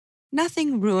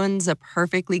Nothing ruins a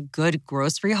perfectly good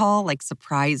grocery haul like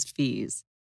surprise fees.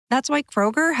 That's why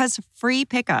Kroger has free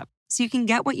pickup, so you can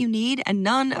get what you need and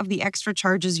none of the extra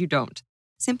charges you don't.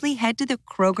 Simply head to the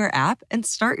Kroger app and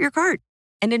start your cart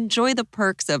and enjoy the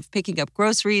perks of picking up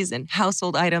groceries and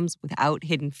household items without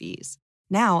hidden fees.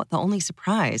 Now, the only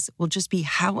surprise will just be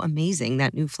how amazing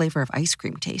that new flavor of ice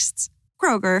cream tastes.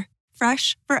 Kroger,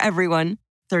 fresh for everyone.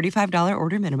 $35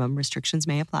 order minimum. Restrictions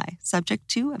may apply. Subject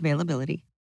to availability.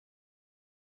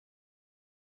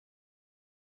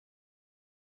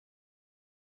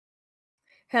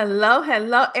 Hello,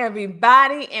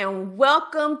 everybody, and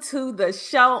welcome to the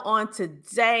show on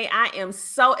today. I am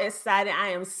so excited. I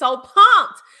am so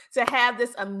pumped to have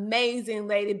this amazing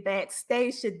lady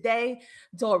backstage today,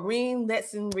 Doreen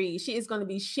Reid. She is going to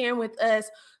be sharing with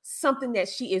us something that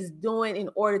she is doing in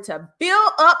order to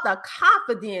build up the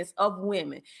confidence of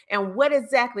women. And what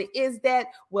exactly is that?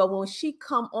 Well, when she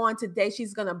come on today,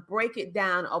 she's going to break it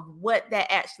down of what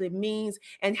that actually means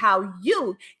and how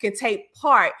you can take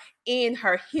part in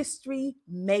her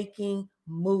history-making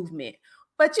movement.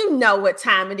 But you know what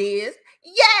time it is.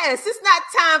 Yes, it's not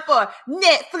time for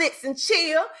Netflix and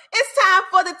chill. It's time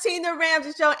for the Tina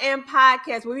Ramsey Show and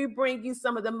Podcast, where we bring you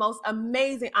some of the most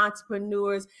amazing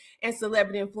entrepreneurs and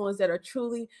celebrity influencers that are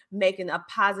truly making a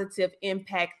positive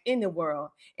impact in the world.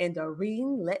 And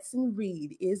Doreen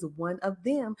Reid is one of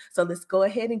them. So let's go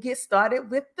ahead and get started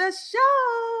with the show.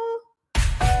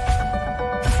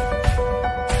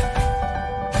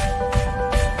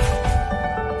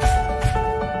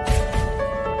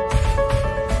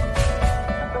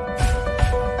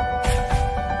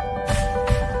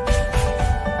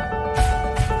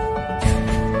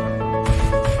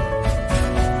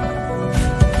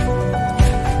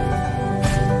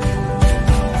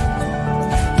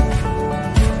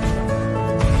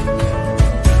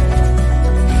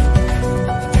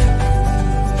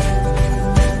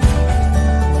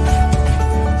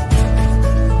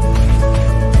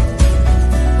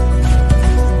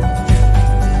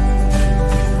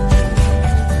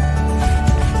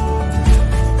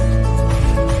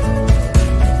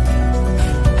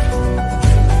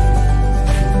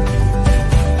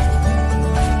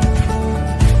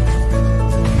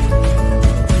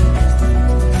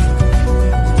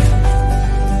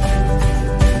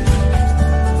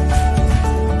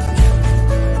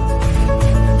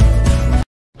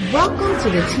 To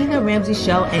the Tina Ramsey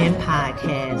Show and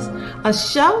Podcast, a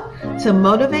show to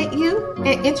motivate you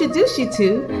and introduce you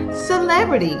to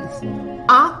celebrities,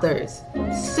 authors,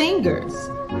 singers,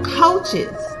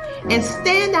 coaches, and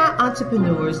standout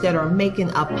entrepreneurs that are making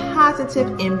a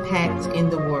positive impact in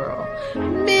the world.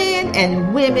 Men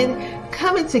and women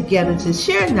coming together to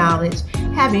share knowledge,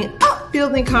 having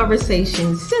upbuilding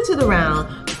conversations centered around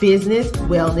business,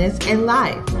 wellness, and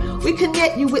life. We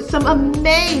connect you with some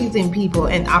amazing people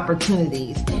and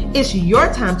opportunities. It's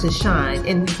your time to shine,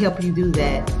 and we help you do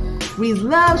that. We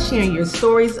love sharing your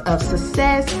stories of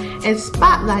success and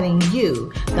spotlighting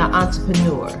you, the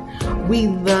entrepreneur. We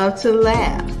love to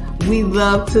laugh. We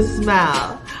love to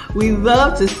smile. We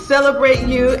love to celebrate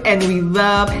you, and we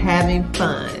love having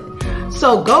fun.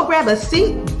 So go grab a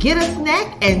seat, get a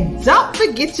snack, and don't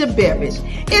forget your beverage.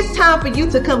 It's time for you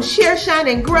to come share, shine,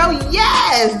 and grow.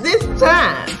 Yes, this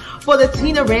time for the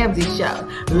Tina Ramsey Show.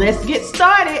 Let's get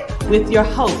started with your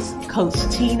host, Coach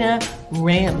Tina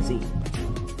Ramsey.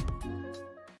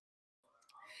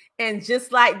 And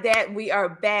just like that, we are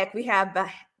back. We have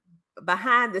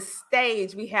behind the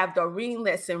stage, we have Doreen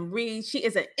Reid. She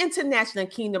is an international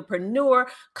kingdompreneur,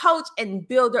 coach, and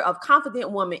builder of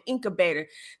Confident Woman Incubator.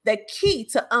 The key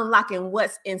to unlocking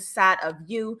what's inside of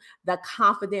you, the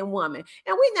confident woman.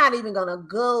 And we're not even going to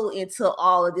go into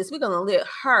all of this. We're going to let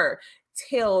her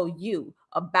tell you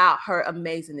about her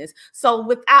amazingness. So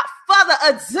without further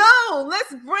ado, let's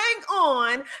bring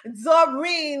on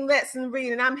Doreen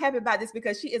Reid. And I'm happy about this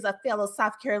because she is a fellow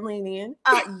South Carolinian.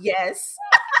 Yes.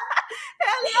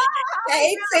 Hello.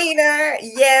 Hey, Tina.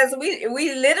 Yes,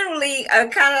 we literally are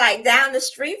kind of like down the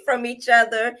street from each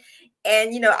other.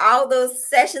 And, you know, all those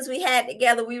sessions we had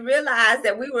together, we realized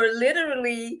that we were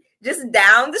literally just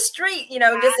down the street, you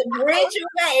know, just a bridge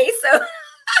away. So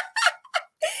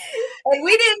and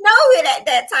we didn't know it at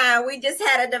that time. We just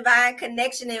had a divine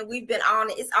connection, and we've been on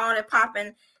it. It's on and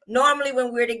popping normally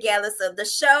when we're together. So the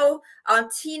show on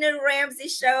Tina Ramsey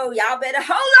Show, y'all better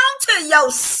hold on to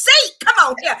your seat. Come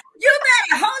on here. You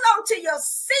better hold on to your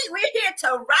seat. We're here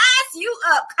to rise you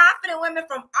up. Confident women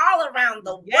from all around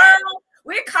the world.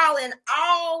 We're calling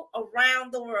all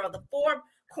around the world. The 4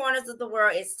 corners of the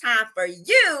world. It's time for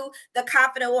you, the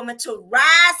confident woman, to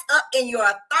rise up in your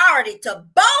authority, to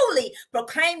boldly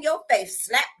proclaim your faith,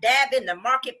 slap dab in the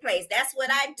marketplace. That's what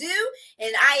I do.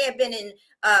 And I have been in,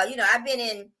 I've been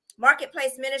in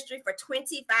marketplace ministry for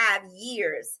 25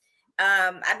 years.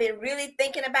 I've been really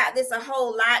thinking about this a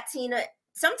whole lot, Tina.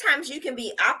 Sometimes you can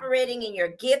be operating in your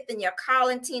gift and your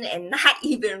calling, Tina, and not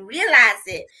even realize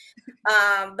it.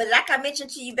 But like I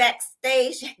mentioned to you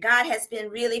backstage, God has been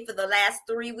really, for the last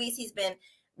 3 weeks, he's been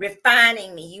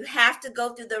refining me. You have to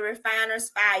go through the refiner's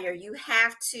fire. You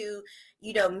have to,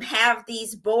 have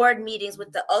these board meetings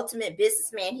with the ultimate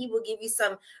businessman. He will give you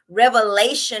some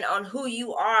revelation on who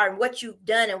you are and what you've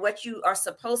done and what you are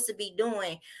supposed to be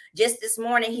doing. Just this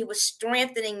morning, he was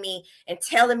strengthening me and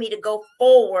telling me to go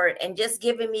forward and just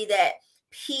giving me that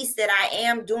peace that I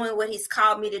am doing what he's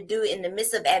called me to do in the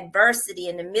midst of adversity,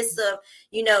 in the midst of,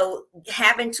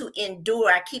 having to endure.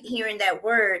 I keep hearing that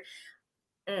word.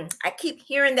 I keep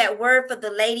hearing that word for the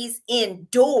ladies,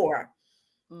 endure.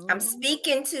 I'm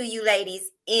speaking to you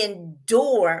ladies,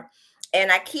 endure.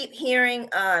 And I keep hearing,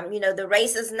 the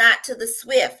race is not to the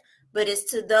swift, but it's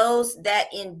to those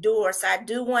that endure. So I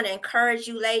do want to encourage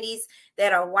you ladies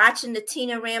that are watching the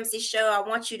Tina Ramsey Show. I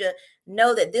want you to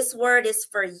know that this word is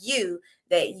for you,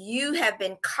 that you have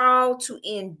been called to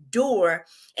endure,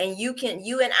 and you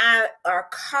and I are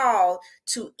called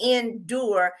to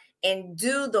endure and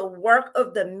do the work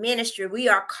of the ministry. We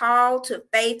are called to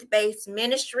faith-based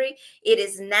ministry. It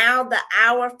is now the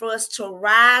hour for us to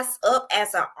rise up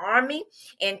as an army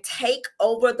and take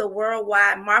over the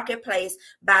worldwide marketplace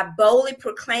by boldly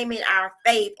proclaiming our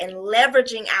faith and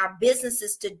leveraging our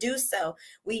businesses to do so.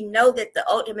 We know that the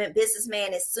ultimate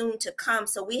businessman is soon to come,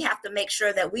 so we have to make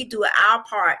sure that we do our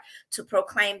part to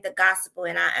proclaim the gospel.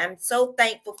 And I am so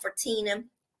thankful for Tina.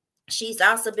 She's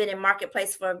also been in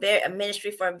marketplace for a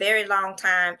ministry for a very long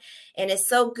time. And it's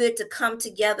so good to come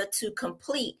together to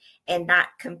complete and not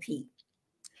compete.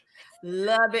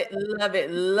 Love it, love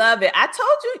it, love it. I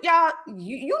told you, y'all,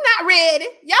 you not ready.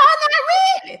 Y'all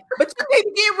not ready, but you need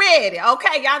to get ready.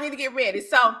 Okay, y'all need to get ready.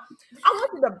 So I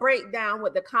want you to break down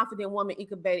what the confident woman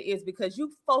incubator is, because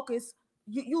you focus,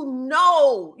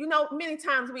 many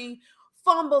times we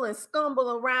fumble and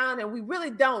scumble around and we really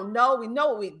don't know. We know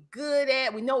what we're good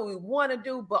at. We know what we want to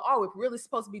do, but are we really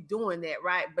supposed to be doing that,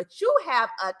 right? But you have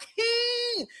a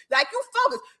key, like you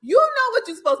focus. You know what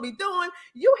you're supposed to be doing.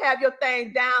 You have your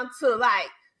thing down to like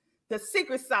the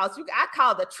secret sauce. I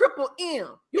call the triple M.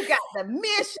 You got the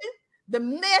mission, the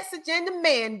message, and the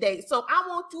mandate. So I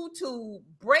want you to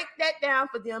break that down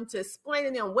for them, to explain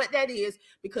to them what that is,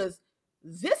 because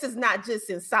this is not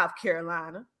just in South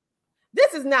Carolina.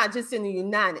 This is not just in the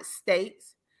United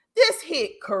States. This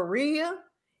hit Korea,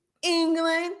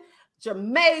 England,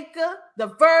 Jamaica, the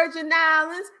Virgin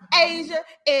Islands, Asia,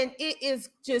 and it is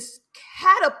just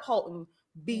catapulting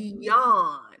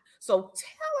beyond. So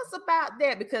tell us about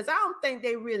that, because I don't think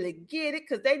they really get it,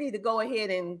 because they need to go ahead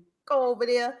and go over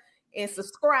there and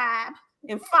subscribe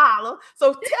and follow.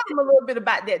 So tell them a little bit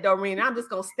about that, Doreen. I'm just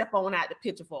going to step on out the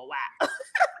picture for a while.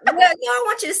 Well, I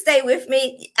want you to stay with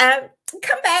me.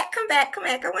 Come back.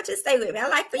 I want you to stay with me. I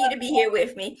like for you to be here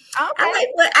with me. Okay.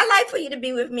 I like for you to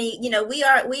be with me. We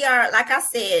are, like I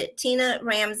said, Tina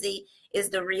Ramsey is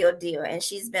the real deal, and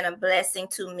she's been a blessing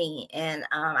to me. And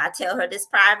I tell her this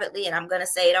privately, and I'm going to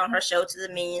say it on her show to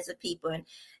the millions of people. And,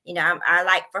 I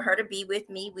like for her to be with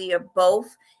me. We are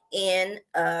both in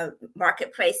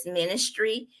marketplace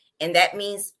ministry. And that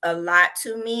means a lot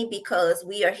to me, because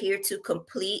we are here to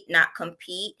complete, not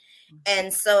compete.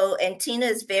 And Tina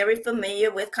is very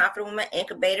familiar with Confident Woman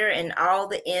Incubator and all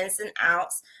the ins and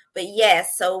outs. But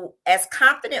yes, so as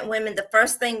confident women, the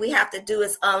first thing we have to do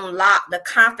is unlock the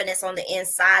confidence on the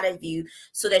inside of you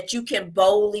so that you can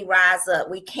boldly rise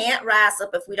up. We can't rise up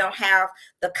if we don't have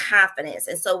the confidence.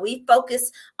 And so we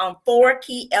focus on 4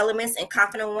 key elements in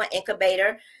Confident Woman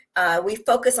Incubator. We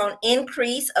focus on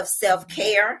increase of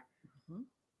self-care.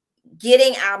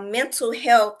 Getting our mental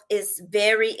health is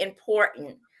very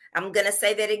important. I'm going to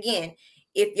say that again.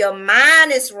 If your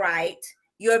mind is right,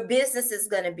 your business is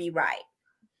going to be right.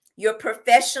 Your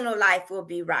professional life will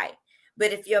be right.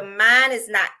 But if your mind is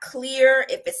not clear,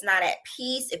 if it's not at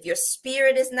peace, if your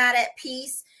spirit is not at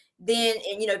peace, then,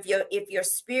 and if your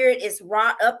spirit is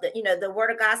wrought up, the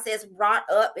word of God says wrought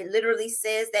up. It literally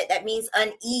says that means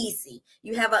uneasy.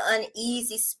 You have an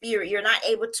uneasy spirit. You're not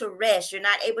able to rest. You're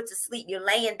not able to sleep. You're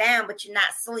laying down, but you're not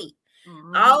asleep.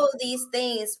 Mm-hmm. All of these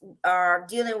things are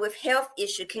dealing with health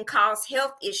issues, can cause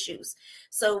health issues.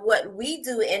 So what we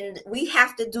do, and we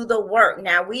have to do the work.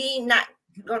 Now, we not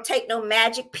going to take no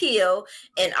magic pill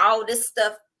and all this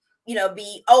stuff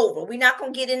be over. We're not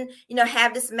going to get in,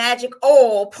 have this magic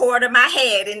oil poured in my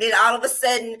head. And then all of a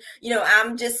sudden,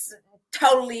 I'm just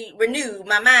totally renewed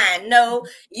my mind. No,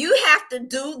 you have to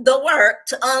do the work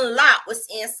to unlock what's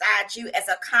inside you as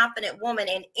a confident woman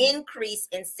and increase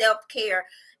in self-care.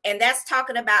 And that's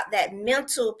talking about that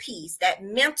mental piece, that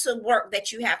mental work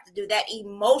that you have to do, that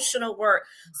emotional work,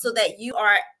 so that you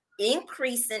are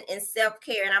increasing in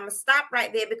self-care. And I'm going to stop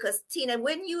right there because, Tina,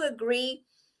 wouldn't you agree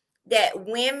that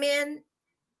women,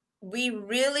 we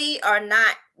really are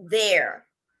not there?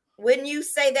 Wouldn't you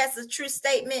say that's a true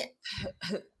statement?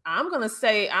 I'm going to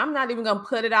say, I'm not even going to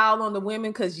put it all on the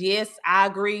women because, yes, I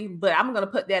agree, but I'm going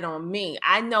to put that on me.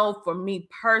 I know for me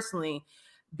personally,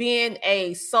 being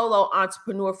a solo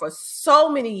entrepreneur for so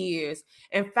many years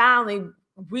and finally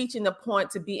reaching the point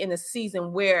to be in a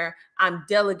season where I'm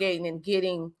delegating and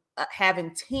getting,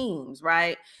 having teams,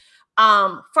 right?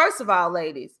 First of all,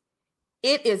 ladies,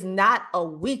 it is not a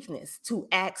weakness to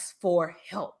ask for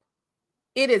help.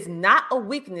 It is not a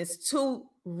weakness to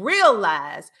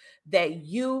realize that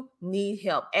you need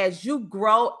help. As you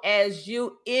grow, as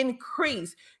you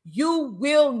increase, you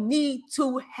will need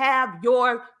to have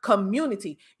your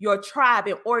community, your tribe,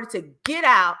 in order to get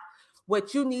out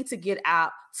what you need to get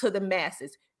out to the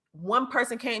masses. One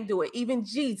person can't do it. Even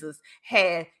Jesus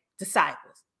had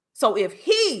disciples. So if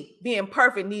he, being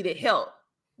perfect, needed help,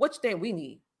 what you think we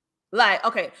need? Like,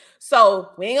 okay,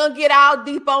 so we ain't gonna get all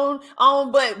deep on,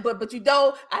 but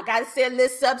I gotta say a little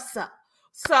something.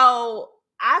 So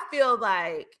I feel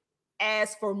like,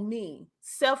 as for me,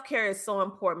 self-care is so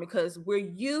important because we're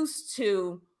used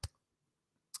to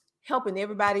helping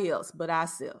everybody else but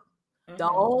ourselves. The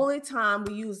only time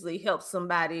we usually help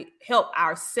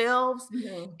ourselves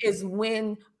is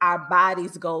when our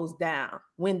bodies goes down,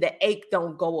 when the ache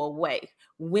don't go away,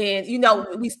 when,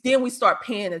 we start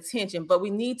paying attention, but we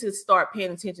need to start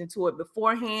paying attention to it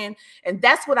beforehand. And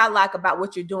that's what I like about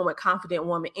what you're doing with Confident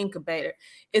Woman Incubator.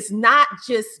 It's not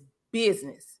just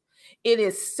business. It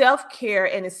is self-care,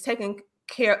 and it's taking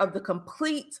care of the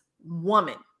complete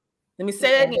woman. Let me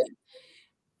say that again.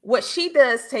 What she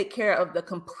does, take care of the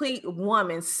complete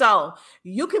woman. So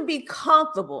you can be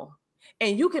comfortable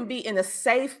and you can be in a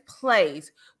safe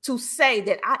place to say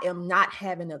that I am not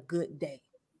having a good day.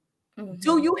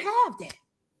 Do you have that?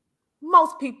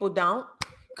 Most people don't,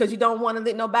 because you don't want to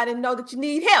let nobody know that you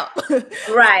need help.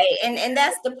 Right. And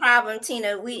that's the problem,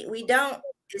 Tina. We don't,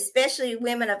 especially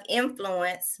women of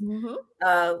influence,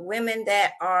 women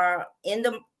that are in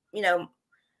the,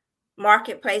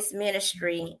 marketplace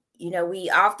ministry. We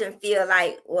often feel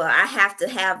like, well, I have to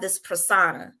have this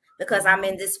persona because I'm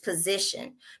in this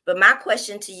position. But my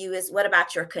question to you is, what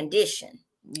about your condition?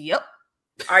 Yep.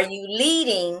 Are you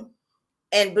leading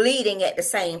and bleeding at the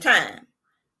same time?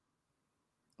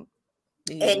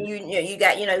 And you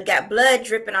got blood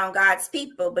dripping on God's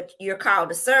people, but you're called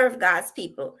to serve God's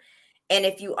people. And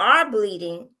if you are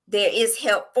bleeding, there is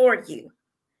help for you.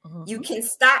 You can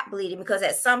stop bleeding, because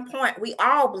at some point we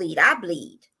all bleed. I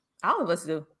bleed. All of us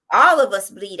do. All of us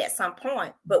bleed at some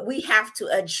point, but we have to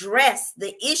address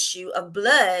the issue of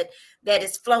blood that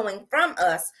is flowing from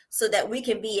us so that we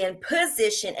can be in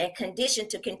position and condition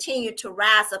to continue to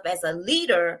rise up as a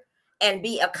leader and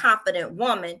be a confident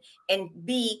woman and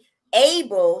be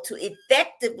able to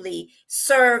effectively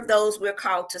serve those we're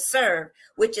called to serve,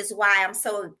 which is why I'm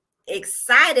so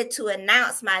excited to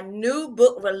announce my new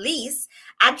book release.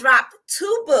 I dropped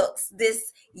 2 books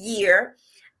this year.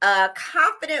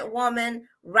 Confident Woman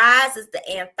Rises,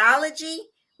 the anthology,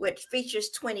 which features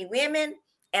 20 women.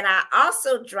 And I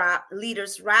also dropped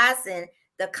Leaders Rising,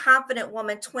 the Confident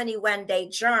Woman 21-day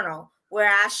journal, where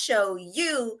I show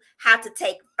you how to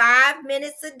take 5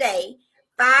 minutes a day.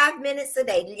 5 minutes a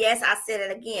day. Yes, I said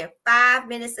it again, 5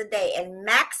 minutes a day, and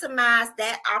maximize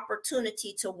that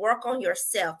opportunity to work on your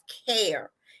self-care.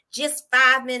 Just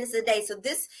 5 minutes a day. So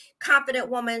this Confident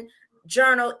Woman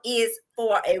journal is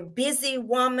for a busy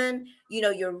woman.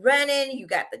 You're running, you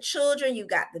got the children, you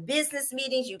got the business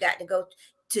meetings, you got to go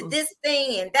to this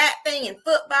thing and that thing and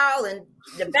football and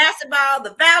the basketball,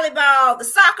 the volleyball, the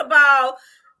soccer ball,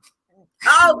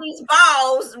 all these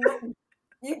balls.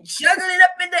 You juggling it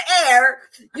up in the air,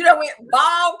 went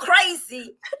ball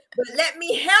crazy. But let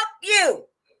me help you.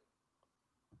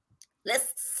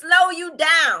 Let's slow you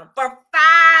down for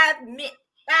 5 minutes.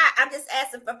 I'm just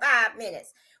asking for 5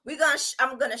 minutes.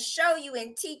 I'm gonna show you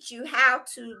and teach you how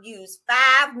to use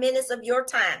 5 minutes of your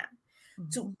time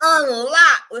to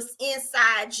unlock what's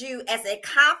inside you as a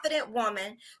confident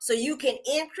woman, so you can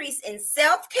increase in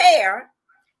self-care,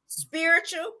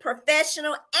 spiritual,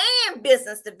 professional, and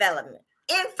business development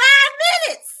in 5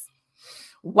 minutes.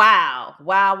 Wow,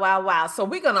 wow, wow, wow. So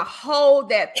we're going to hold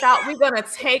that thought. We're going to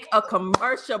take a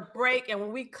commercial break. And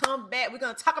when we come back, we're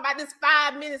going to talk about this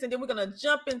 5 minutes, and then we're going to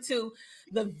jump into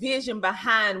the vision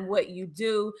behind what you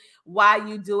do, why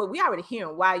you do it. We already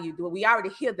hearing why you do it. We already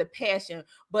hear the passion,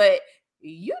 but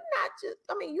you're not just,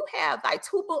 you have like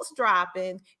 2 books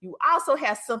dropping. You also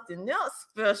have something else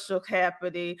special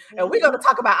happening. And we're going to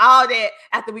talk about all that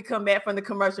after we come back from the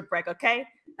commercial break. Okay.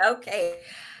 Okay.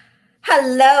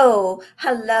 Hello.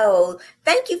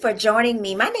 Thank you for joining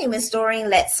me. My name is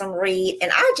Doreen Reid,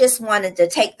 and I just wanted to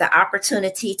take the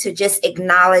opportunity to just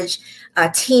acknowledge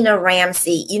Tina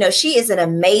Ramsey. You know, she is an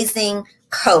amazing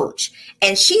coach,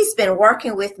 and she's been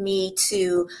working with me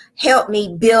to help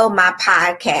me build my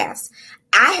podcast.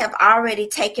 I have already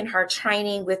taken her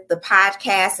training with the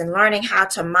podcast and learning how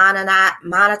to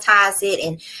monetize it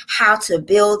and how to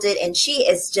build it. And she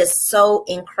is just so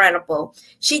incredible.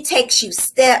 She takes you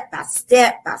step by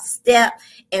step by step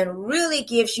and really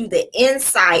gives you the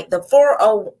insight, the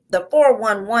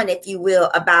 411, if you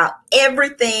will, about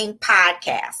everything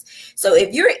podcast. So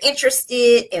if you're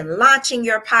interested in launching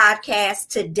your podcast,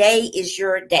 today is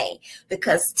your day,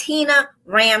 because Tina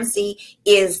Ramsey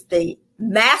is the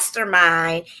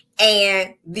mastermind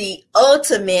and the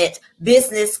ultimate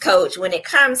business coach when it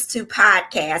comes to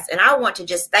podcasts. And I want to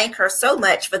just thank her so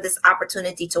much for this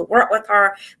opportunity to work with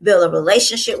her, build a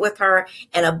relationship with her,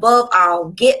 and above all,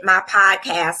 get my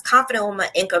podcast, Confident Woman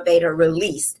Incubator,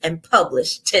 released and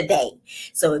published today.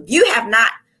 So if you have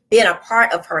not been a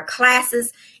part of her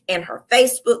classes and her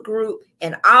Facebook group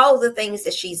and all the things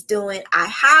that she's doing, I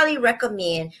highly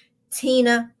recommend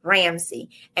Tina Ramsey.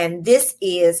 And this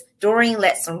is Doreen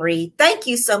Reid. Thank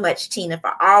you so much, Tina,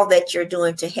 for all that you're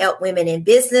doing to help women in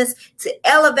business, to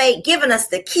elevate, giving us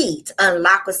the key to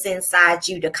unlock what's inside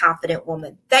you, the confident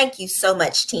woman. Thank you so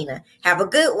much, Tina. Have a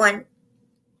good one.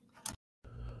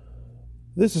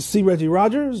 This is C. Reggie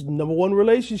Rogers, #1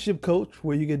 relationship coach,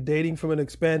 where you get dating from an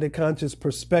expanded conscious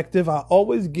perspective. I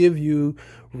always give you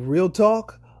real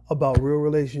talk about real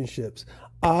relationships.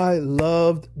 I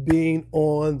loved being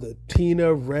on the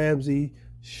Tina Ramsey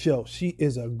show. She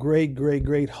is a great, great,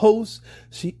 great host.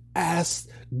 She asks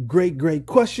great, great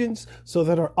questions so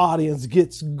that her audience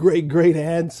gets great, great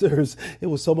answers. It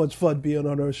was so much fun being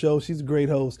on her show. She's a great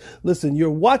host. Listen,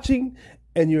 you're watching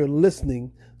and you're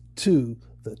listening to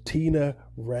the Tina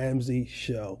Ramsey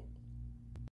Show.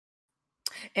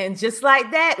 And just like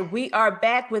that, we are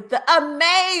back with the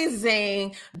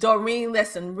amazing Doreen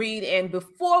Reid. And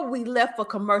before we left for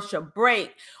commercial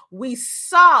break, we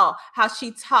saw how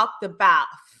she talked about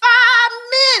 5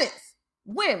 minutes,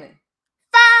 women,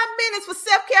 5 minutes for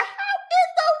self-care. How in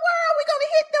the world are we going to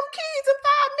hit them keys in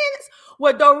 5 minutes?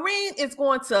 Well, Doreen is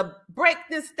going to break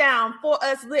this down for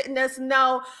us, letting us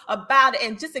know about it.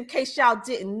 And just in case y'all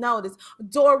didn't notice,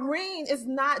 Doreen is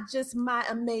not just my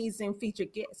amazing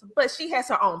featured guest, but she has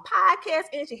her own podcast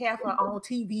and she has her own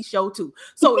TV show too.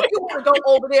 So if you want to go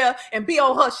over there and be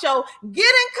on her show, get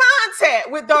in contact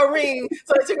with Doreen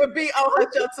so that you can be on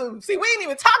her show too. See, we didn't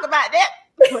even talk about that.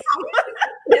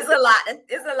 It's a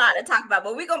lot to talk about,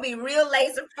 but we're going to be real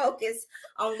laser focused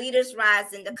on Leaders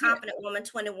Rising, the Confident Woman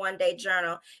 21-day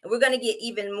journal. And we're going to get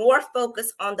even more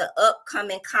focused on the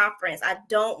upcoming conference. I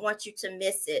don't want you to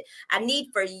miss it. I need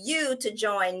for you to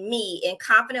join me in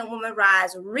Confident Woman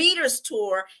Rise Readers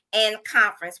Tour and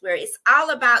Conference, where it's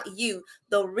all about you,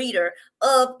 the reader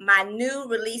of my new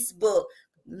release book,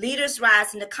 Leaders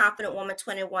Rising, the Confident Woman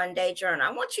 21-day journal.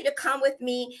 I want you to come with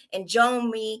me and join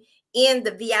me in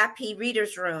the VIP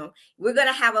readers room. We're going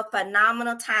to have a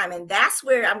phenomenal time. And that's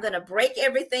where I'm going to break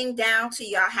everything down to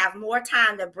you. I'll have more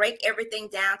time to break everything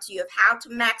down to you of how to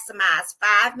maximize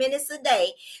 5 minutes a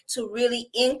day to really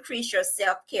increase your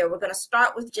self-care. We're going to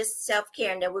start with just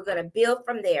self-care, and then we're going to build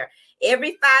from there.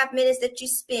 Every 5 minutes that you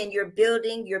spend, you're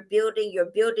building your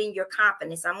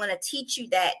confidence. I'm going to teach you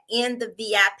that in the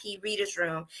VIP readers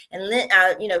room. And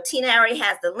Tina already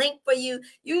has the link for you.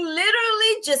 You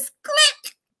literally just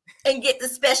click and get the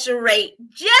special rate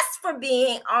just for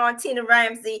being on Tina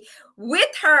Ramsey. With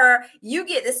her, you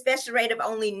get the special rate of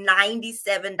only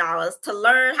 $97 to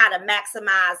learn how to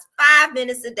maximize 5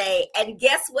 minutes a day. And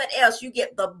guess what else? You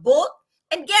get the book.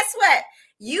 And guess what?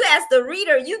 You as the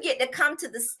reader, you get to come to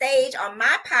the stage on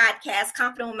my podcast,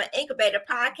 Confident Woman Incubator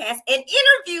podcast, and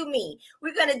interview me.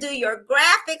 We're going to do your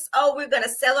graphics. Oh, we're going to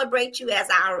celebrate you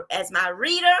as my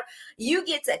reader. You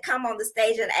get to come on the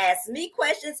stage and ask me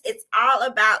questions. It's all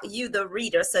about you, the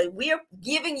reader. So we're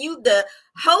giving you the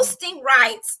hosting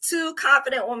rights to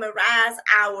Confident Woman Rise,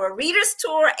 our readers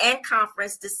tour and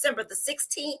conference, December the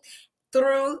 16th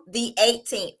through the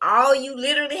 18th. All you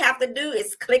literally have to do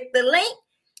is click the link,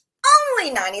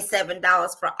 only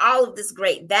 $97 for all of this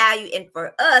great value, and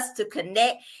for us to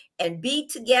connect and be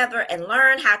together and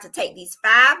learn how to take these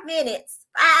 5 minutes,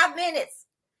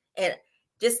 and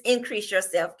just increase your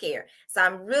self-care. So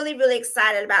I'm really, really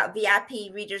excited about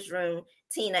VIP Readers Room,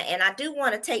 Tina. And I do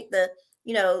want to take the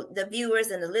viewers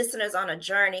and the listeners on a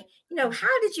journey.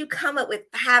 How did you come up with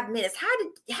 5 minutes? How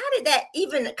did that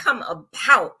even come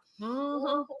about?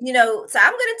 Mm-hmm. So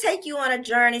I'm going to take you on a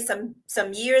journey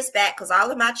some years back, because all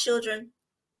of my children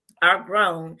are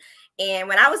grown. And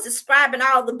when I was describing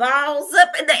all the balls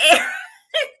up in the air,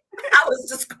 I was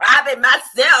describing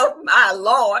myself, my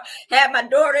Lord. Had my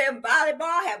daughter in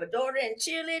volleyball, had my daughter in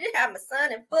cheerleading, had my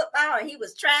son in football, and he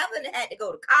was traveling and had to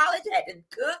go to college, had to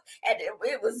cook,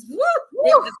 it was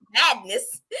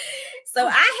madness. So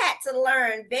I had to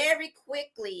learn very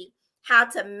quickly how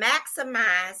to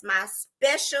maximize my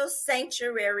special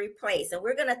sanctuary place. And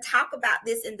we're going to talk about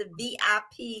this in the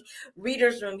VIP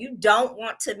Readers Room. You don't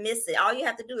want to miss it. All you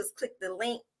have to do is click the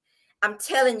link. I'm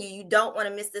telling you, you don't want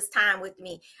to miss this time with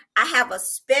me. I have a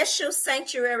special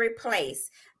sanctuary place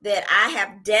that I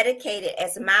have dedicated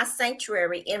as my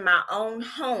sanctuary in my own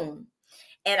home.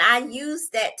 And I use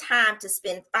that time to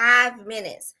spend 5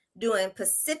 minutes doing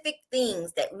specific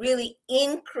things that really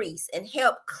increase and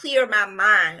help clear my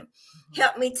mind,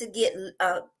 help me to get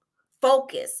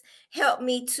focus, help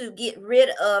me to get rid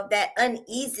of that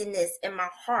uneasiness in my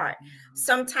heart.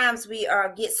 Sometimes we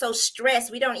get so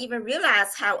stressed, we don't even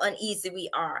realize how uneasy we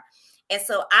are. And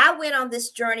so I went on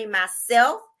this journey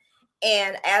myself,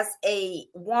 and as a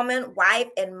woman, wife,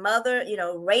 and mother,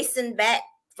 racing back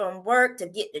from work to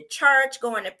get to church,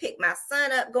 going to pick my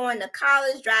son up, going to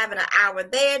college, driving an hour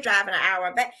there, driving an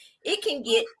hour back, it can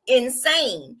get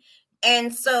insane.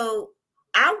 And so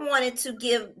I wanted to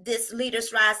give this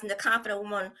Leaders Rising the Confident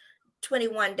Woman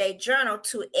 21-day journal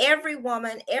to every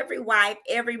woman, every wife,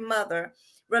 every mother.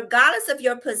 Regardless of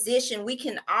your position, we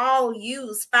can all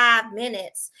use 5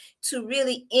 minutes to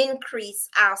really increase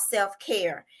our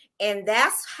self-care. And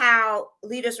that's how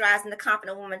Leaders Rising the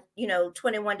Confident Woman,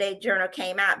 21-day journal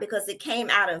came out, because it came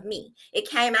out of me. It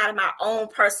came out of my own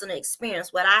personal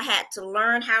experience, what I had to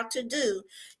learn how to do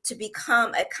to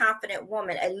become a confident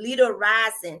woman, a leader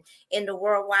rising in the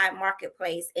worldwide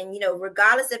marketplace. And,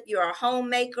 regardless if you're a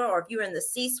homemaker or if you're in the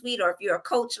C-suite or if you're a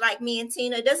coach like me and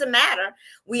Tina, it doesn't matter.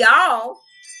 We all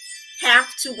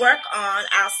have to work on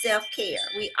our self-care.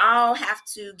 We all have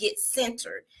to get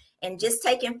centered. And just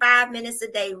taking 5 minutes a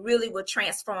day really will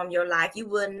transform your life. You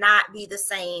will not be the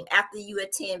same after you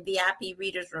attend VIP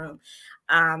Readers Room.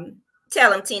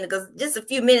 Tell them, Tina, because just a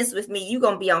few minutes with me, you're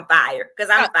going to be on fire,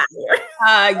 because I'm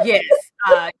fire. Yes.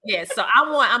 Yes. So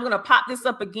I'm going to pop this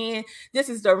up again. This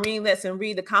is Doreen. Let's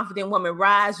Read the Confident Woman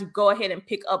Rise. You go ahead and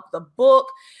pick up the book.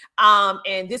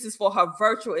 And this is for her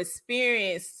virtual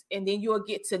experience. And then you'll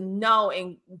get to know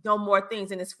more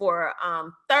things. And it's for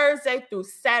Thursday through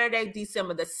Saturday,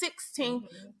 December the 16th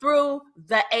through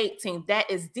the 18th. That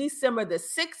is December the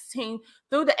 16th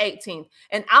through the 18th.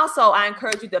 And also, I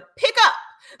encourage you to pick up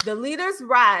the Leaders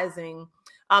Rising,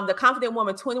 the Confident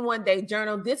Woman 21-day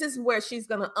journal. This is where she's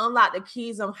going to unlock the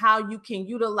keys on how you can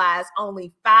utilize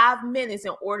only 5 minutes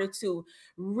in order to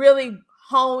really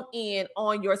hone in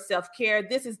on your self-care.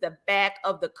 This is the back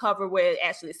of the cover where it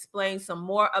actually explains some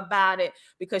more about it,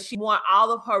 because she wants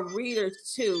all of her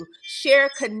readers to share,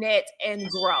 connect, and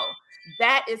grow.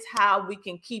 That is how we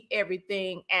can keep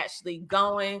everything actually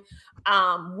going.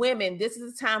 Women, this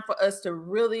is the time for us to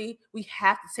we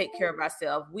have to take care of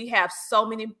ourselves. We have so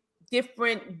many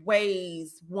different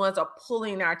ways ones are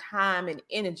pulling our time and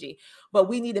energy, but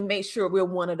we need to make sure we're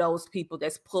one of those people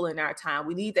that's pulling our time.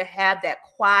 We need to have that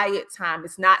quiet time.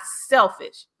 It's not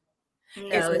selfish.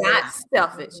 It's not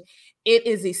selfish. It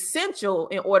is essential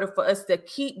in order for us to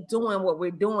keep doing what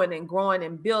we're doing and growing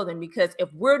and building, because if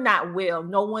we're not well,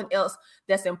 no one else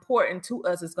that's important to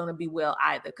us is going to be well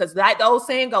either. Because like the old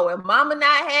saying go, if mama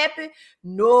not happy,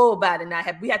 nobody not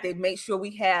happy. We have to make sure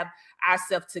we have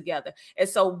ourselves together. And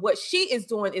so what she is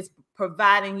doing is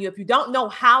providing you, if you don't know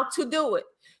how to do it,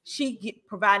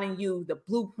 providing you the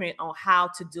blueprint on how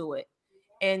to do it.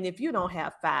 And if you don't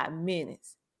have 5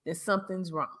 minutes, then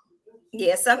something's wrong.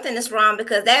 Yeah, something is wrong,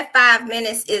 because that 5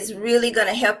 minutes is really going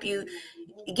to help you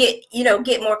get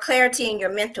more clarity in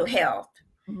your mental health.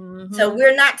 Mm-hmm. So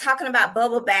we're not talking about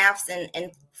bubble baths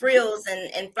and frills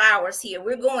and flowers here.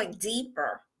 We're going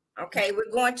deeper. Okay. We're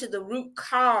going to the root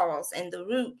cause and the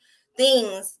root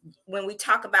things when we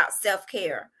talk about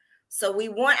self-care. So we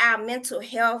want our mental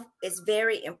health is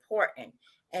very important.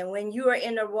 And when you are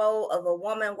in the role of a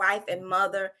woman, wife, and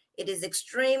mother, it is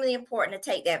extremely important to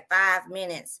take that 5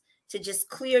 minutes to just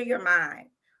clear your mind,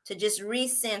 to just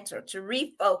recenter, to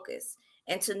refocus,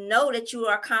 and to know that you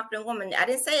are a confident woman. I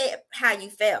didn't say how you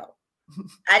felt.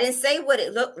 I didn't say what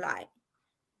it looked like.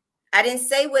 I didn't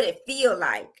say what it feel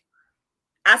like.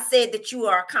 I said that you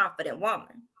are a confident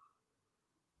woman.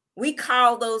 We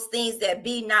call those things that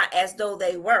be not as though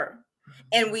they were.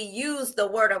 And we use the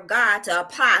word of God to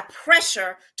apply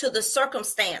pressure to the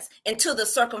circumstance until the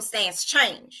circumstance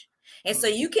change. And so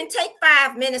you can take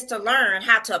 5 minutes to learn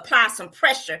how to apply some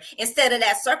pressure instead of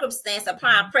that circumstance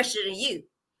applying pressure to you.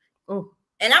 Ooh.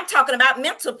 And I'm talking about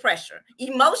mental pressure,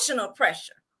 emotional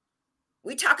pressure.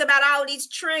 We talk about all these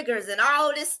triggers and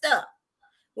all this stuff.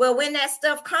 Well, when that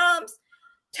stuff comes,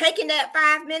 taking that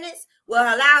 5 minutes will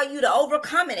allow you to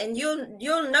overcome it. And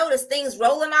you'll notice things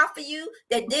rolling off of you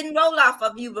that didn't roll off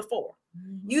of you before.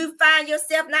 You find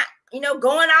yourself not,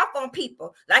 going off on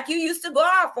people like you used to go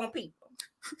off on people.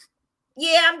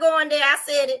 Yeah, I'm going there. I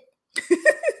said it.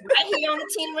 Right here on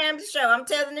the Tina Ramsey Show. I'm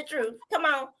telling the truth. Come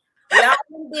on. We all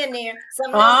been there.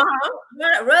 Some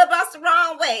rub us the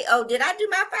wrong way. Oh, did I do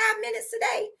my 5 minutes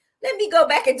today? Let me go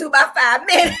back and do my 5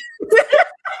 minutes.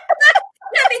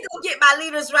 Let me go get my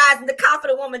Leaders Rise in the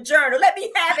Confident Woman journal. Let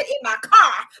me have it in my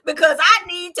car because I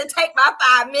need to take my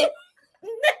 5 minutes.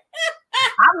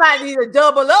 I might need to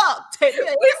double up. We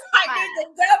might need to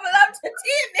double up to 10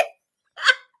 minutes.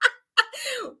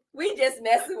 We just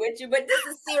messing with you, but this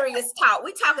is serious talk.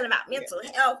 We're talking about mental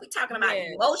health. We're talking about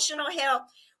emotional health.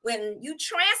 When you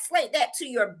translate that to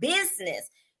your business,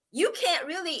 you can't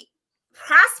really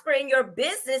prosper in your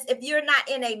business if you're not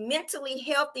in a mentally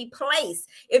healthy place.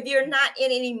 If you're not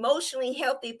in an emotionally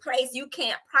healthy place, you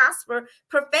can't prosper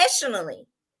professionally.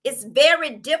 It's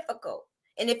very difficult.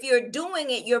 And if you're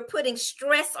doing it, you're putting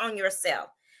stress on yourself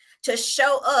to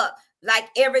show up like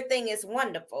everything is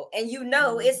wonderful. And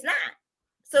it's not.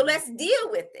 So let's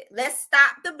deal with it. Let's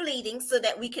stop the bleeding so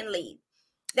that we can lead.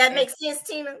 That makes sense,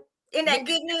 Tina? Isn't that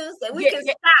good news? That we can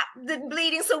stop the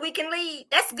bleeding so we can lead?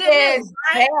 That's good news,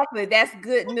 right? Exactly. That's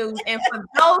good news. And for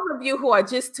those of you who are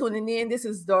just tuning in, this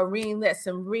is Doreen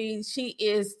Reid. She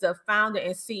is the founder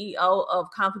and CEO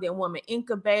of Confident Woman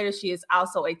Incubator. She is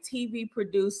also a TV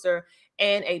producer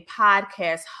and a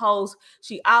podcast host.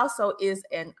 She also is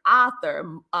an author,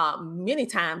 many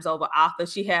times over author.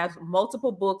 She has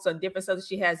multiple books on different subjects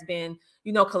she has been,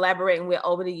 collaborating with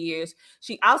over the years.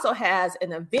 She also has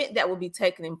an event that will be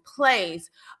taking place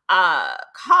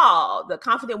called the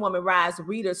Confident Woman Rise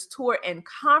Readers Tour and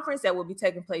Conference that will be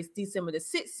taking place December the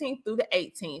 16th through the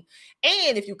 18th.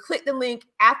 And if you click the link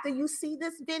after you see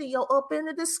this video up in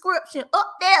the description,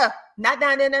 up there, not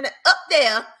down there, up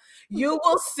there, you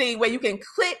will see where you can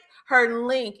click her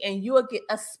link and you will get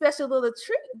a special little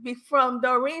treat from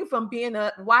Doreen from being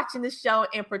watching the show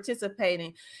and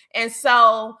participating. And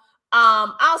so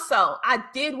also, I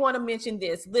did want to mention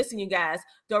this. Listen, you guys,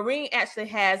 Doreen actually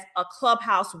has a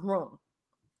clubhouse room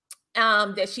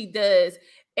that she does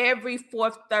every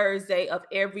 4th Thursday of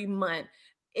every month.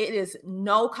 It is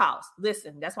no cost.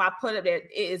 Listen, that's why I put it there.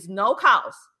 It is no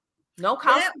cost. No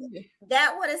cost.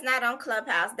 That one is not on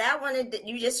Clubhouse. That one is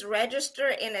you just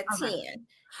register and attend.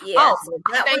 Yeah, so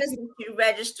that one is you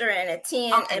register and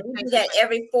attend, and we do that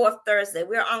every 4th Thursday.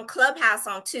 We're on Clubhouse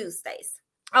on Tuesdays.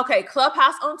 Okay,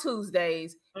 Clubhouse on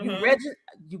Tuesdays.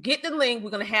 You get the link.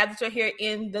 We're gonna have it right here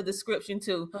in the description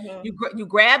too. You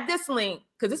grab this link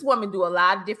because this woman do a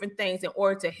lot of different things in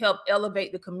order to help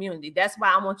elevate the community. That's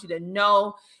why I want you to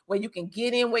know where you can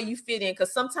get in, where you fit in.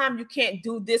 Because sometimes you can't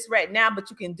do this right now, but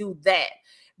you can do that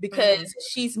because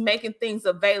she's making things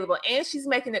available and she's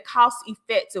making it cost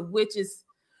effective, which is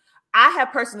I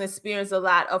have personally experienced a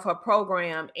lot of her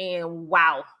program, and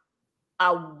wow.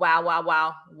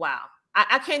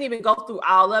 I can't even go through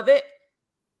all of it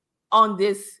on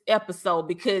this episode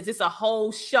because it's a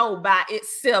whole show by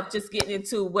itself, just getting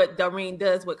into what Doreen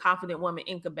does with Confident Woman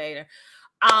Incubator.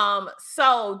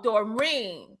 So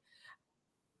Doreen,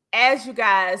 as you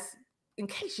guys, in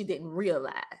case you didn't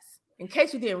realize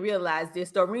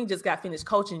this, Doreen just got finished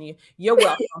coaching you. You're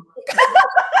welcome.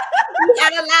 We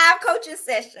had a live coaching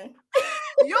session.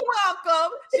 You're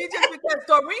welcome. She just because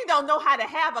Doreen don't know how to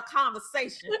have a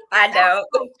conversation. I know.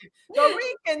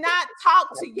 Doreen cannot talk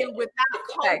to you without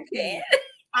coaching.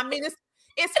 I mean,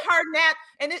 it's her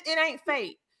and it ain't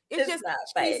fake. It's just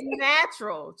she's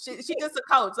natural. She's just a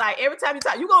coach. Like every time you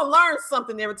talk, you're gonna learn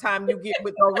something every time you get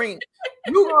with Doreen.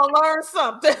 You're gonna learn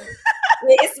something.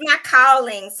 It's my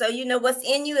calling. So what's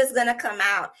in you is gonna come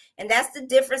out. And that's the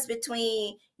difference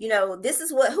between, this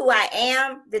is who I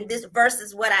am, then this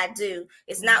versus what I do.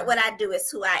 It's not what I do, it's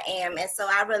who I am. And so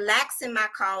I relax in my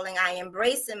calling, I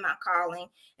embrace in my calling,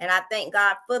 and I thank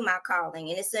God for my calling.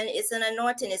 And it's an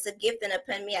anointing, it's a gifting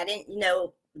upon me. I didn't,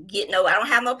 I don't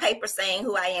have no paper saying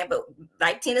who I am, but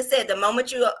like Tina said, the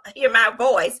moment you hear my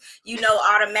voice, you know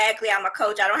automatically I'm a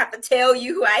coach. I don't have to tell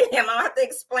you who I am. I don't have to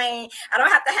explain. I don't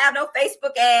have to have no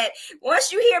Facebook ad.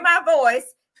 Once you hear my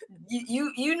voice,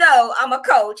 you know I'm a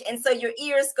coach. And so your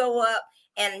ears go up.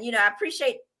 And, I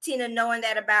appreciate Tina knowing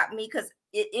that about me, because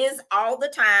it is all the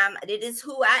time. It is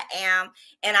who I am.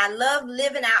 And I love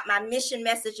living out my mission,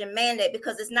 message, and mandate,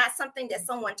 because it's not something that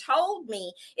someone told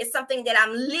me. It's something that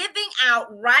I'm living out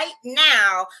right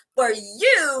now for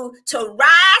you to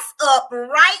rise up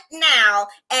right now.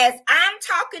 As I'm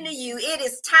talking to you, it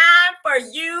is time for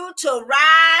you to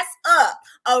rise up.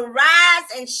 Arise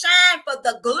and shine, for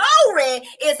the glory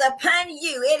is upon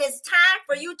you. It is time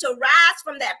for you to rise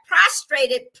from that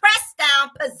prostrated, pressed down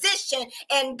position.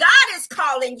 And God is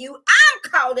calling you.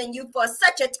 I'm calling you for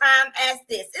such a time as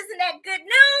this. Isn't that good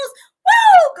news?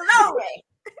 Woo, glory.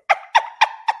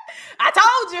 I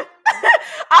told you.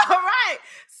 All right.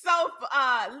 So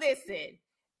listen,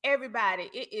 everybody,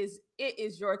 it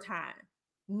is your time.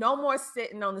 No more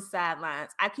sitting on the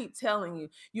sidelines. I keep telling you,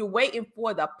 you're waiting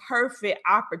for the perfect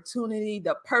opportunity,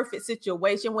 the perfect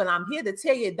situation, when I'm here to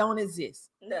tell you it don't exist.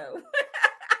 No.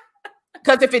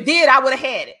 Because if it did, I would have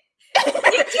had it. You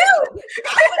do.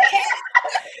 I would have had it.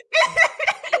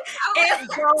 It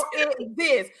don't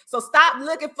exist. So stop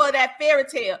looking for that fairy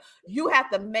tale. You have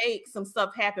to make some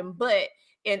stuff happen. But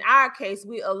in our case,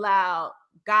 we allow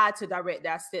God to direct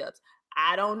our steps.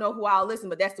 I don't know who I'll listen,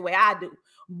 but that's the way I do.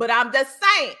 But I'm just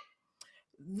saying,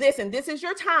 listen, this is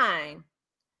your time.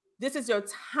 This is your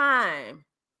time.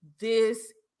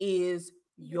 This is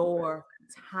your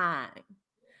time.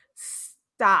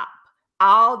 Stop.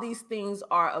 All these things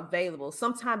are available.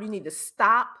 Sometimes you need to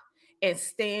stop and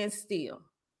stand still,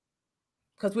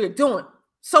 because we're doing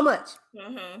so much.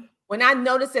 Mm-hmm. When I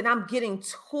notice that I'm getting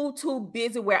too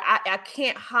busy where I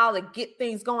can't holler, get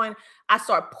things going, I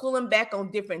start pulling back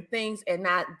on different things. And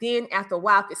then after a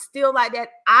while, if it's still like that,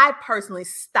 I personally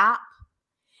stop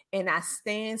and I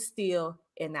stand still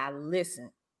and I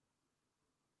listen.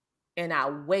 And I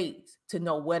wait to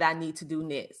know what I need to do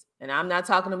next. And I'm not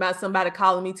talking about somebody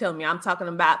calling me, telling me. I'm talking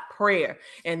about prayer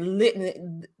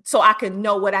and so I can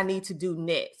know what I need to do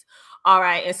next. All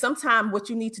right. And sometimes what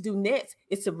you need to do next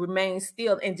is to remain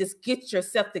still and just get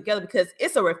yourself together, because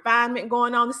it's a refinement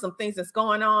going on. There's some things that's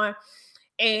going on.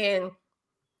 And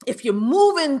if you're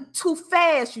moving too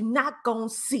fast, you're not going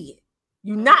to see it.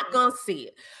 You're not going to see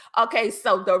it. Okay.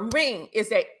 So Doreen, is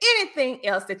there anything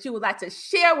else that you would like to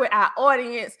share with our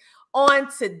audience on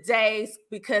today's?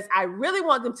 Because I really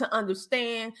want them to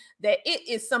understand that it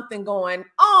is something going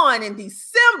on in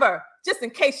December, just in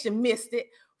case you missed it.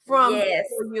 From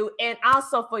you, and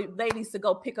also for ladies to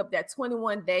go pick up that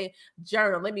 21-day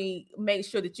journal. Let me make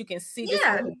sure that you can see this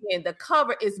one again. The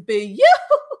cover is beautiful.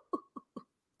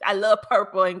 I love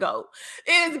purple and gold.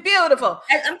 It is beautiful.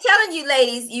 And I'm telling you,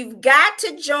 ladies, you've got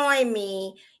to join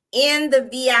me in the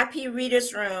VIP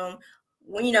readers room.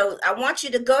 I want you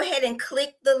to go ahead and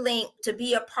click the link to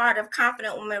be a part of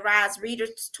Confident Woman Rise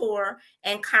Readers Tour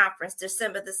and Conference,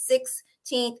 December the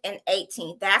 16th and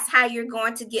 18th. That's how you're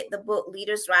going to get the book,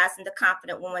 Leaders Rise and the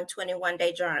Confident Woman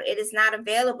 21-Day Journal. It is not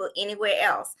available anywhere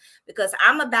else, because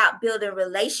I'm about building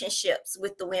relationships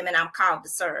with the women I'm called to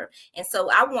serve. And so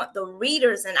I want the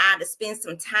readers and I to spend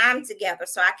some time together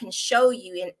so I can show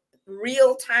you in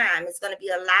real time. It's going to be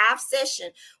a live session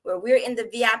where we're in the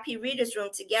VIP readers room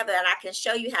together, and I can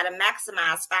show you how to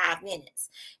maximize 5 minutes.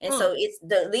 And so it's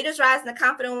the Leaders Rise and the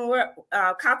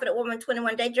Confident Woman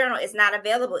 21-Day Journal is not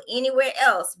available anywhere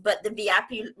else but the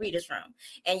VIP readers room.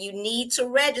 And you need to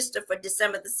register for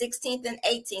December the 16th and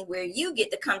 18th, where you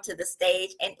get to come to the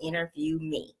stage and interview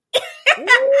me.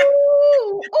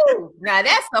 Ooh, now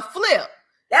that's a flip.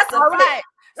 That's all right.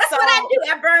 That's what I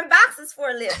do. I burn boxes for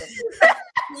a living.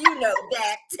 You know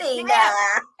that, Tina.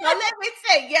 Yeah. So let me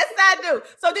say, yes, I do.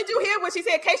 So did you hear what she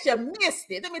said? In case you missed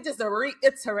it, let me just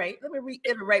reiterate. Let me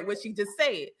reiterate what she just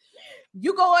said.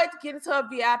 You go ahead to get into a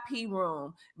VIP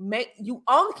room. You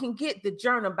only can get the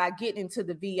journal by getting into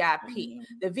the VIP. Mm-hmm.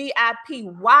 The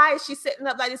VIP, why is she setting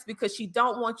up like this? Because she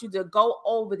don't want you to go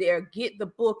over there, get the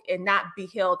book, and not be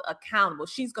held accountable.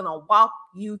 She's going to walk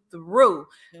you through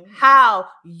how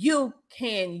you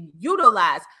can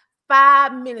utilize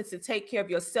 5 minutes to take care of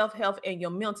your self-health and your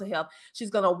mental health. She's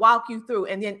going to walk you through.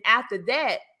 And then after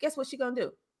that, guess what she's going to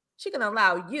do? She's going to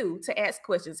allow you to ask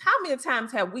questions. How many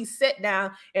times have we sat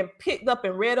down and picked up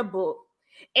and read a book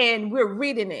and we're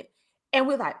reading it and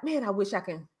we're like, man, I wish I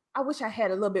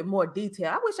had a little bit more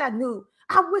detail. I wish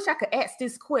I could ask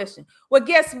this question. Well,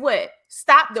 guess what?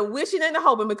 Stop the wishing and the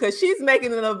hoping, because she's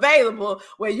making it available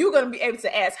where you're going to be able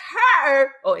to ask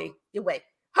her, her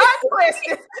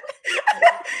questions.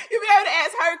 You'll be able to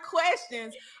ask her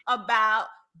questions about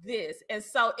this. And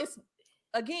so it's,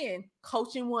 again,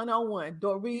 coaching 101.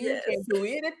 Doreen can do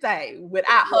anything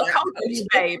without her coaching you,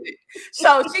 baby.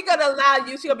 So she's going to allow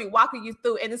you, she's going to be walking you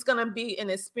through, and it's going to be an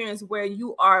experience where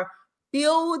you are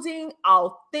building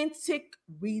authentic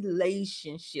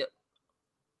relationship.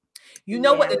 You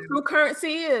know what the true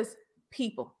currency is?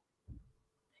 People.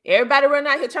 Everybody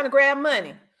running out here trying to grab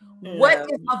money. No.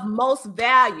 What is of most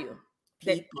value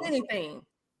than anything?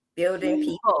 Building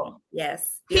people.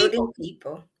 Yes. Building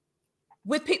people.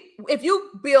 With people, if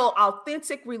you build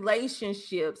authentic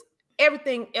relationships,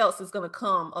 everything else is going to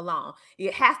come along.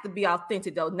 It has to be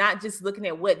authentic, though, not just looking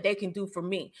at what they can do for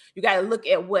me. You got to look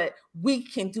at what we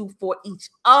can do for each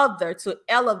other to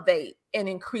elevate and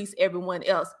increase everyone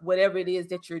else, whatever it is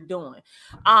that you're doing.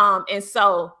 And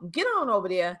so get on over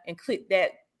there and click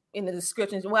that in the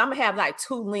description. Well, I'm gonna have like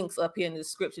 2 links up here in the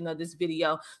description of this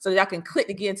video so that y'all can click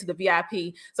to get into the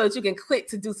VIP, so that you can click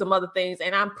to do some other things.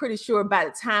 And I'm pretty sure by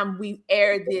the time we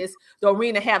air this,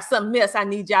 Doreen will have something else I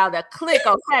need y'all to click,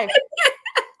 okay?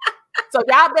 So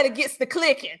y'all better get to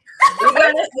clicking. We're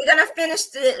gonna finish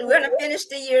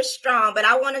the year strong. But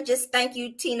I want to just thank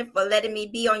you, Tina, for letting me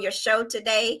be on your show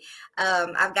today.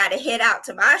 I've got to head out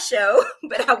to my show,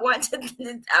 but I want to.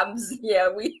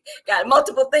 We got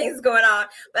multiple things going on,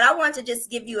 but I want to just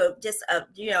give you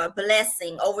a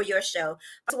blessing over your show.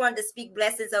 I just wanted to speak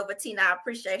blessings over Tina. I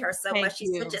appreciate her so much.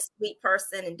 She's such a sweet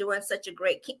person and doing such a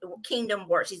great kingdom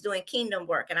work. She's doing kingdom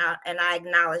work, and I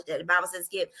acknowledge that. The Bible says,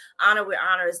 "Give honor where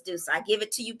honor is due." So I give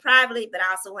it to you privately, but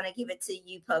I also want to give it to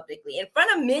you publicly in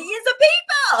front of millions of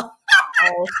people.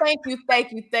 Oh,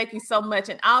 thank you so much.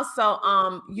 And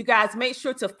also, you guys make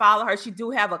sure to follow her. She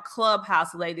do have a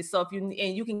clubhouse, ladies. So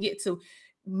you can get to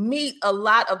meet a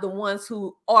lot of the ones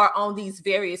who are on these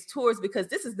various tours, because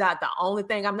this is not the only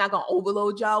thing. I'm not going to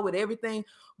overload y'all with everything,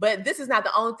 but this is not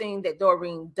the only thing that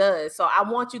Doreen does. So I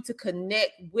want you to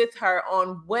connect with her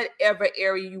on whatever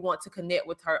area you want to connect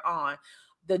with her on.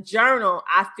 The journal,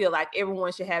 I feel like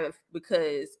everyone should have it,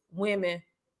 because women,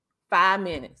 5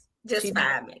 minutes. Just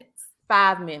 5 minutes.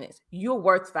 5 minutes. You're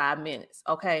worth 5 minutes.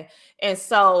 Okay. And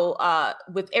so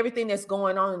with everything that's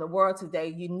going on in the world today,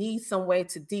 you need some way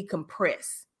to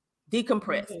decompress.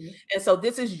 Mm-hmm. And so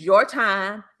this is your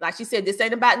time. Like she said, this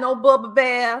ain't about no bubble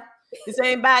bath. This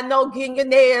ain't about no getting your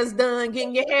nails done,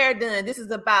 getting your hair done. This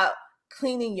is about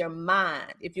cleaning your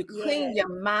mind. If you clean your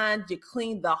mind, you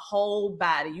clean the whole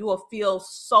body. You will feel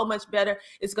so much better.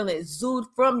 It's going to exude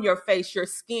from your face, your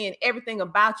skin, everything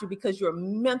about you, because you're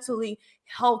mentally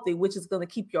healthy, which is going to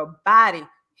keep your body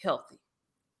healthy.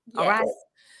 Yes. All right.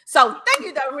 So thank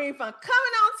you, Doreen, for coming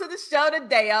on to the show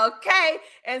today. Okay.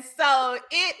 And so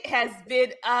it has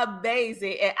been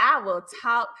amazing, and I will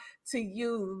talk to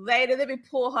you later. Let me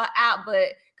pull her out,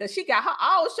 but because she got her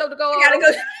own show to go on.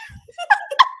 Go.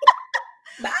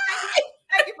 Bye.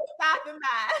 Thank you for stopping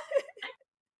by.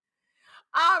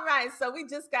 All right, so we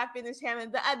just got finished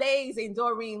having the amazing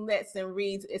Doreen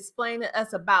Reid explain to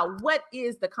us about what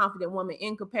is the confident woman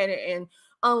incubator and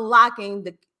unlocking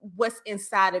what's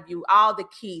inside of you, all the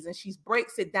keys, and she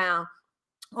breaks it down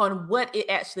on what it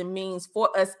actually means for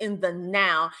us in the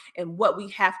now and what we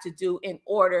have to do in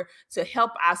order to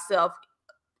help ourselves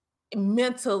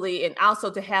mentally, and also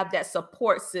to have that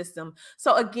support system.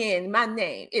 So again, my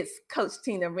name is Coach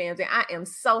Tina Ramsey. I am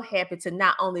so happy to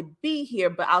not only be here,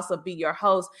 but also be your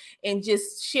host and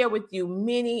just share with you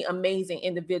many amazing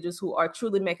individuals who are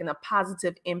truly making a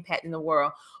positive impact in the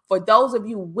world. For those of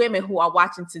you women who are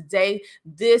watching today,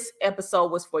 this episode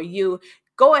was for you.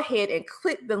 Go ahead and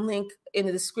click the link in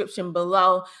the description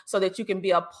below so that you can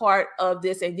be a part of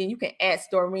this. And then you can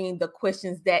ask Doreen the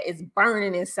questions that is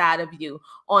burning inside of you.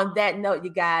 On that note,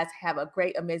 you guys have a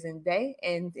great, amazing day.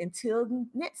 And until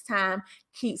next time,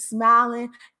 keep smiling,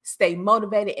 stay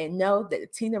motivated, and know that the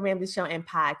Tina Ramsey Show and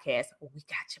Podcast, we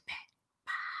got your back.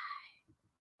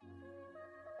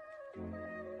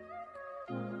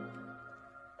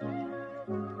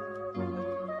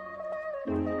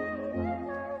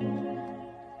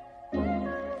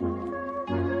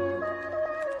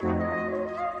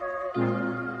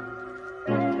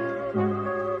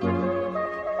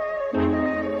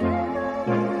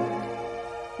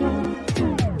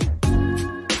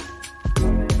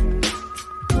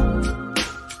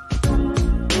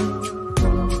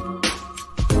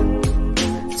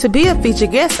 To be a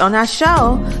featured guest on our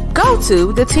show, go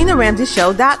to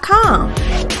theTinaRamseyShow.com.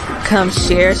 Come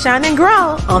share, shine, and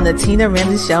grow on the Tina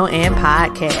Ramsey Show and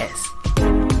Podcast.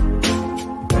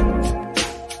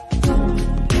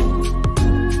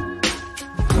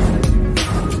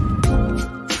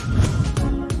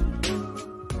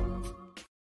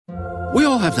 We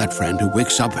all have that friend who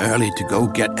wakes up early to go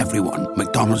get everyone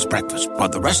McDonald's breakfast while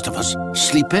the rest of us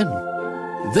sleep in.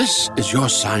 This is your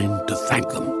sign to thank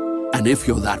them. And if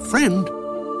you're that friend,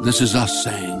 this is us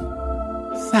saying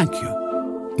thank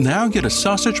you. Now get a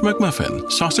sausage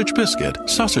McMuffin, sausage biscuit,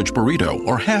 sausage burrito,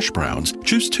 or hash browns.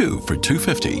 Choose 2 for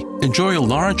 $2.50. Enjoy a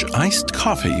large iced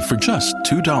coffee for just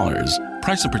 $2.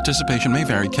 Price and participation may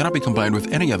vary. Cannot be combined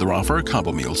with any other offer or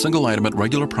combo meal. Single item at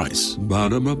regular price.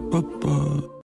 Ba-da-ba-ba-ba.